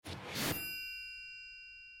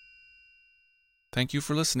Thank you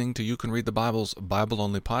for listening to You Can Read the Bible's Bible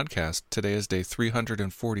Only podcast. Today is day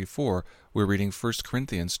 344. We're reading 1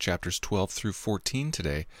 Corinthians chapters 12 through 14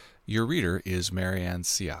 today. Your reader is Marianne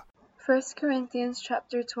Sia. 1 Corinthians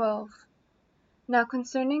chapter 12. Now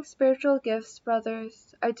concerning spiritual gifts,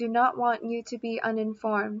 brothers, I do not want you to be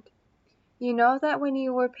uninformed. You know that when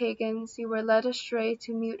you were pagans, you were led astray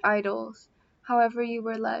to mute idols, however you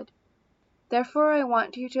were led. Therefore I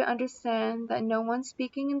want you to understand that no one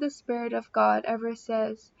speaking in the Spirit of God ever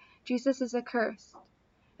says, Jesus is accursed,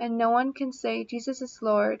 and no one can say Jesus is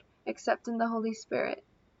Lord except in the Holy Spirit.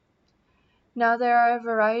 Now there are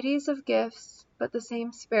varieties of gifts, but the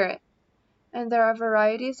same Spirit. And there are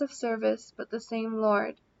varieties of service, but the same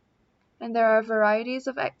Lord. And there are varieties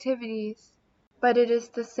of activities, but it is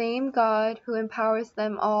the same God who empowers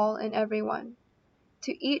them all and everyone.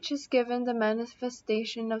 To each is given the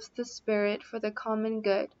manifestation of the Spirit for the common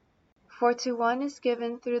good. For to one is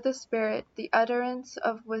given through the Spirit the utterance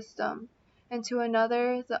of wisdom, and to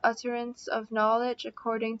another the utterance of knowledge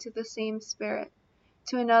according to the same Spirit.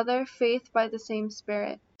 To another faith by the same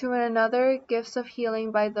Spirit. To another gifts of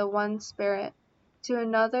healing by the one Spirit. To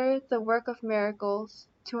another the work of miracles.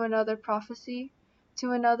 To another prophecy.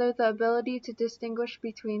 To another the ability to distinguish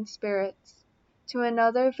between spirits. To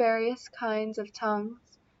another various kinds of tongues.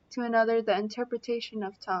 To another the interpretation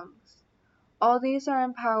of tongues. All these are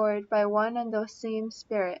empowered by one and the same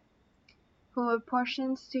Spirit, who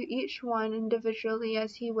apportions to each one individually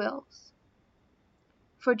as he wills.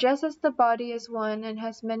 For just as the body is one and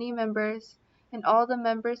has many members, and all the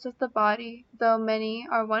members of the body, though many,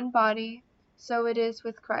 are one body, so it is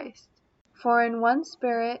with Christ. For in one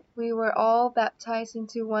Spirit we were all baptized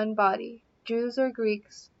into one body, Jews or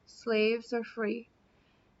Greeks, slaves or free,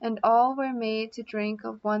 and all were made to drink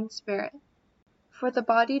of one Spirit. For the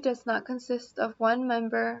body does not consist of one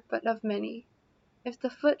member, but of many. If the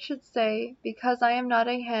foot should say, because I am not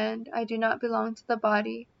a hand, I do not belong to the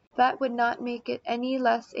body, that would not make it any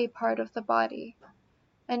less a part of the body.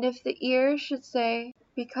 And if the ear should say,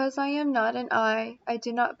 because I am not an eye, I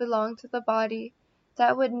do not belong to the body,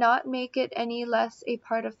 that would not make it any less a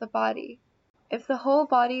part of the body. If the whole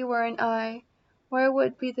body were an eye, where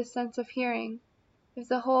would be the sense of hearing? If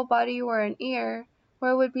the whole body were an ear,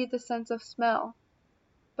 where would be the sense of smell?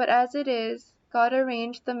 But as it is, God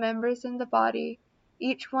arranged the members in the body,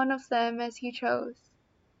 each one of them as he chose.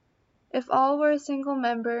 If all were a single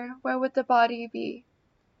member, where would the body be?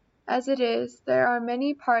 As it is, there are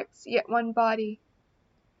many parts, yet one body.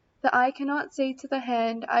 The eye cannot say to the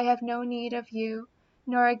hand, I have no need of you,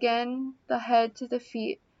 nor again the head to the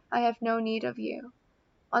feet, I have no need of you.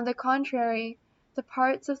 On the contrary, the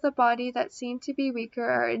parts of the body that seem to be weaker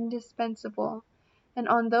are indispensable, and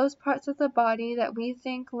on those parts of the body that we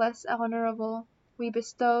think less honorable, we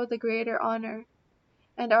bestow the greater honor,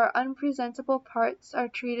 and our unpresentable parts are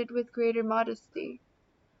treated with greater modesty,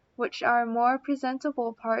 which our more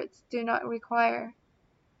presentable parts do not require.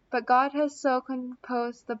 But God has so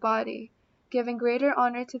composed the body, giving greater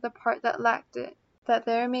honor to the part that lacked it, that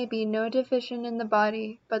there may be no division in the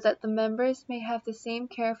body, but that the members may have the same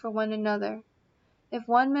care for one another. If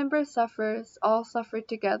one member suffers, all suffer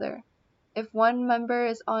together. If one member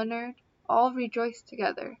is honored, all rejoice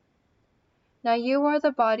together. Now you are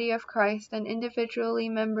the body of Christ and individually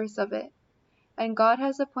members of it. And God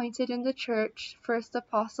has appointed in the church first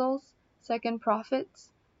apostles, second prophets,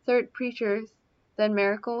 third preachers, then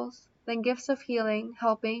miracles, then gifts of healing,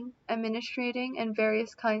 helping, administrating, and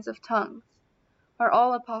various kinds of tongues. Are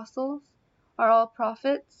all apostles? Are all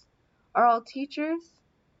prophets? Are all teachers?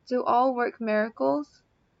 Do all work miracles?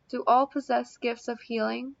 Do all possess gifts of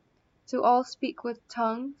healing? Do all speak with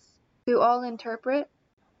tongues? Do all interpret?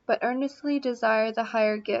 But earnestly desire the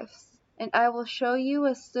higher gifts, and I will show you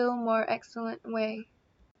a still more excellent way.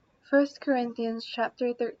 1 Corinthians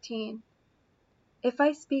chapter 13. If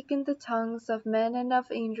I speak in the tongues of men and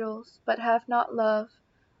of angels, but have not love,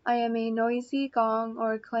 I am a noisy gong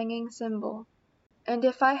or a clanging cymbal. And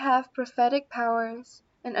if I have prophetic powers,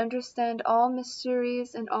 and understand all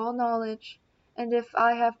mysteries and all knowledge, and if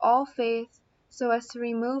I have all faith, so as to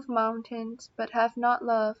remove mountains, but have not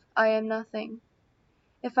love, I am nothing.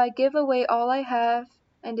 If I give away all I have,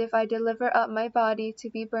 and if I deliver up my body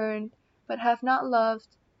to be burned, but have not loved,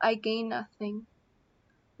 I gain nothing.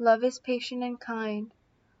 Love is patient and kind.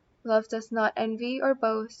 Love does not envy or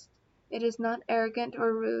boast. It is not arrogant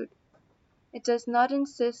or rude. It does not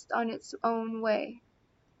insist on its own way.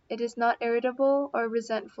 It is not irritable or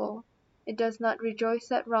resentful. It does not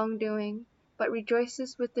rejoice at wrongdoing, but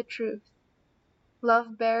rejoices with the truth.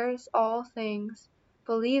 Love bears all things,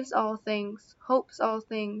 believes all things, hopes all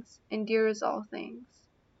things, endures all things.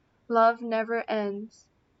 Love never ends.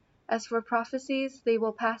 As for prophecies, they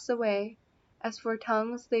will pass away. As for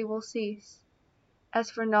tongues, they will cease. As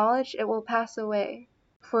for knowledge, it will pass away.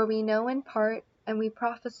 For we know in part, and we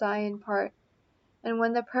prophesy in part. And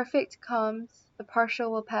when the perfect comes, the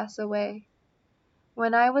partial will pass away.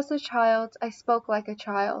 When I was a child, I spoke like a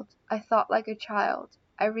child, I thought like a child,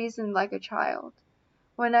 I reasoned like a child.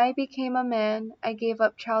 When I became a man, I gave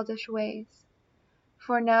up childish ways.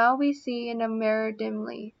 For now we see in a mirror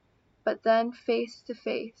dimly, but then face to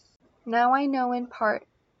face. Now I know in part,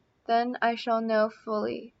 then I shall know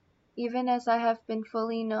fully, even as I have been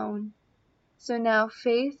fully known. So now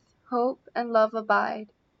faith, hope, and love abide,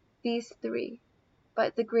 these three,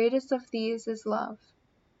 but the greatest of these is love.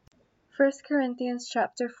 1 Corinthians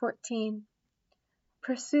chapter 14.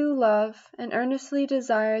 Pursue love, and earnestly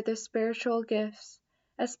desire the spiritual gifts,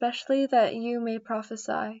 especially that you may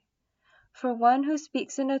prophesy. For one who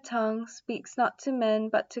speaks in a tongue speaks not to men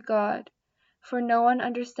but to God, for no one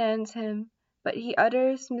understands him, but he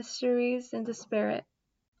utters mysteries in the Spirit.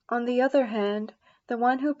 On the other hand, the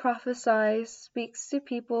one who prophesies speaks to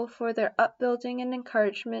people for their upbuilding and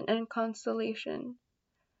encouragement and consolation.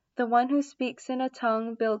 The one who speaks in a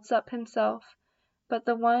tongue builds up himself, but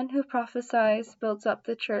the one who prophesies builds up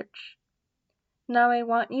the church. Now I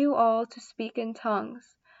want you all to speak in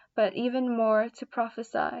tongues, but even more to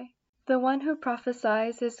prophesy. The one who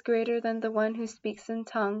prophesies is greater than the one who speaks in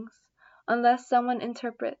tongues, unless someone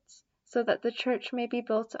interprets, so that the church may be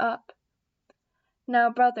built up. Now,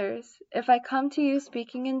 brothers, if I come to you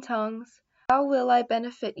speaking in tongues, how will I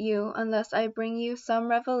benefit you unless I bring you some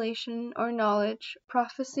revelation or knowledge,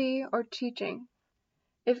 prophecy or teaching?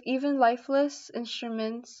 If even lifeless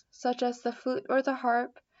instruments, such as the flute or the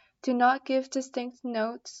harp, do not give distinct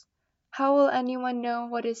notes, how will anyone know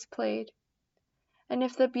what is played? And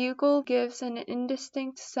if the bugle gives an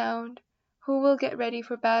indistinct sound, who will get ready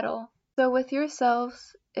for battle? So with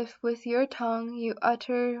yourselves, if with your tongue you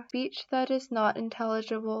utter speech that is not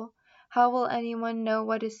intelligible, how will anyone know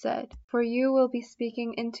what is said? For you will be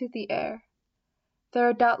speaking into the air. There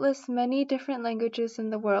are doubtless many different languages in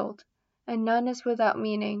the world, and none is without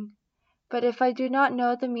meaning. But if I do not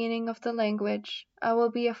know the meaning of the language, I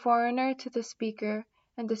will be a foreigner to the speaker,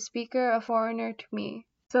 and the speaker a foreigner to me.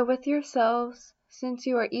 So with yourselves, since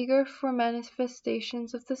you are eager for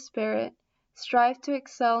manifestations of the Spirit, strive to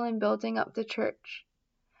excel in building up the church.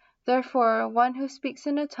 Therefore, one who speaks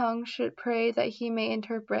in a tongue should pray that he may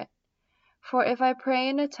interpret. For if I pray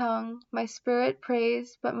in a tongue, my spirit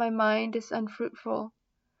prays, but my mind is unfruitful.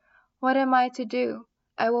 What am I to do?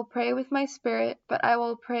 I will pray with my spirit, but I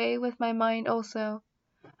will pray with my mind also.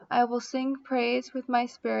 I will sing praise with my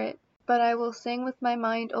spirit, but I will sing with my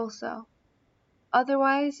mind also.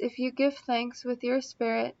 Otherwise, if you give thanks with your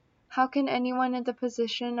spirit, how can anyone in the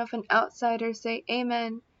position of an outsider say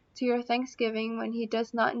Amen to your thanksgiving when he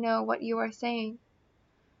does not know what you are saying?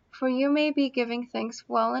 For you may be giving thanks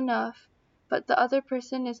well enough, but the other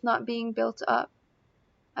person is not being built up.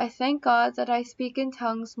 I thank God that I speak in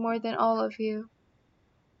tongues more than all of you.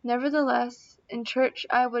 Nevertheless, in church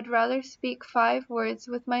I would rather speak 5 words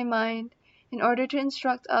with my mind in order to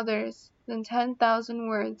instruct others than 10,000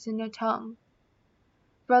 words in a tongue.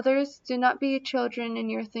 Brothers, do not be children in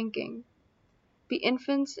your thinking. Be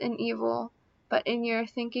infants in evil, but in your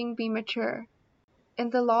thinking be mature.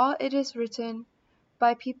 In the law it is written,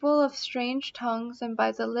 By people of strange tongues and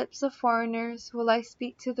by the lips of foreigners will I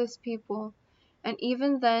speak to this people, and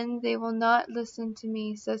even then they will not listen to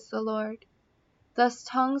me, says the Lord. Thus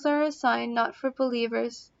tongues are a sign not for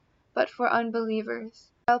believers, but for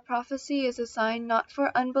unbelievers, while prophecy is a sign not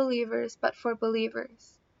for unbelievers, but for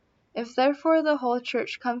believers. If therefore the whole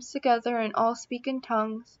church comes together and all speak in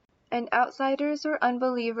tongues, and outsiders or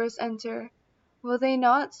unbelievers enter, will they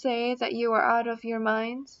not say that you are out of your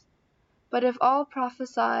minds? But if all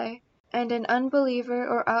prophesy, and an unbeliever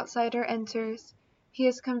or outsider enters, he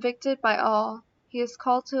is convicted by all, he is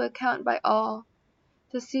called to account by all.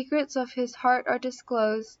 The secrets of his heart are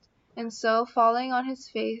disclosed, and so, falling on his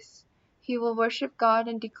face, he will worship God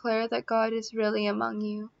and declare that God is really among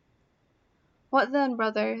you. What then,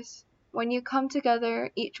 brothers? When you come together,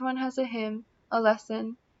 each one has a hymn, a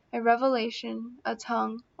lesson, a revelation, a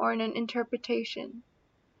tongue, or an interpretation.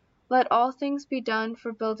 Let all things be done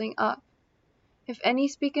for building up. If any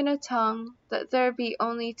speak in a tongue, let there be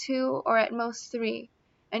only 2 or at most 3,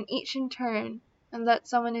 and each in turn, and let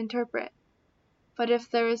someone interpret. But if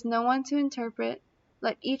there is no one to interpret,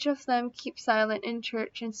 let each of them keep silent in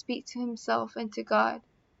church and speak to himself and to God.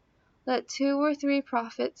 Let 2 or 3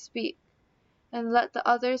 prophets speak, and let the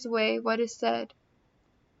others weigh what is said.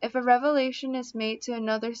 If a revelation is made to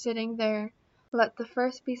another sitting there, let the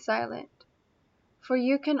first be silent. For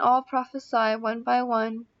you can all prophesy one by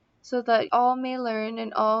one, so that all may learn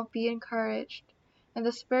and all be encouraged. And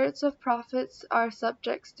the spirits of prophets are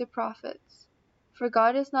subjects to prophets. For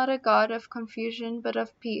God is not a God of confusion, but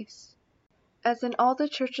of peace. As in all the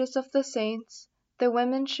churches of the saints, the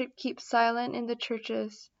women should keep silent in the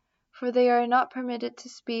churches, for they are not permitted to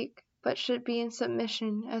speak, but should be in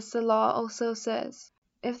submission, as the law also says.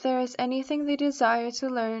 If there is anything they desire to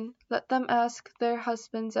learn, let them ask their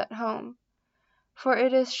husbands at home. For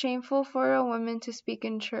it is shameful for a woman to speak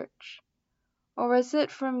in church. Or is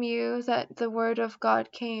it from you that the word of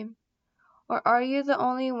God came? Or are you the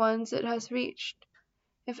only ones it has reached?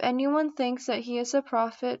 If anyone thinks that he is a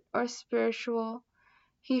prophet or spiritual,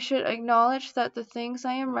 he should acknowledge that the things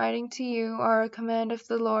I am writing to you are a command of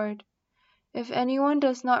the Lord. If anyone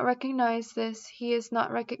does not recognize this, he is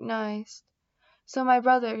not recognized. So, my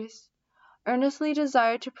brothers, earnestly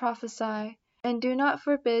desire to prophesy, and do not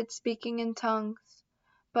forbid speaking in tongues.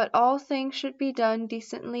 But all things should be done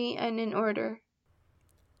decently and in order.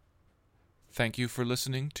 Thank you for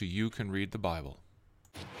listening to You Can Read the Bible.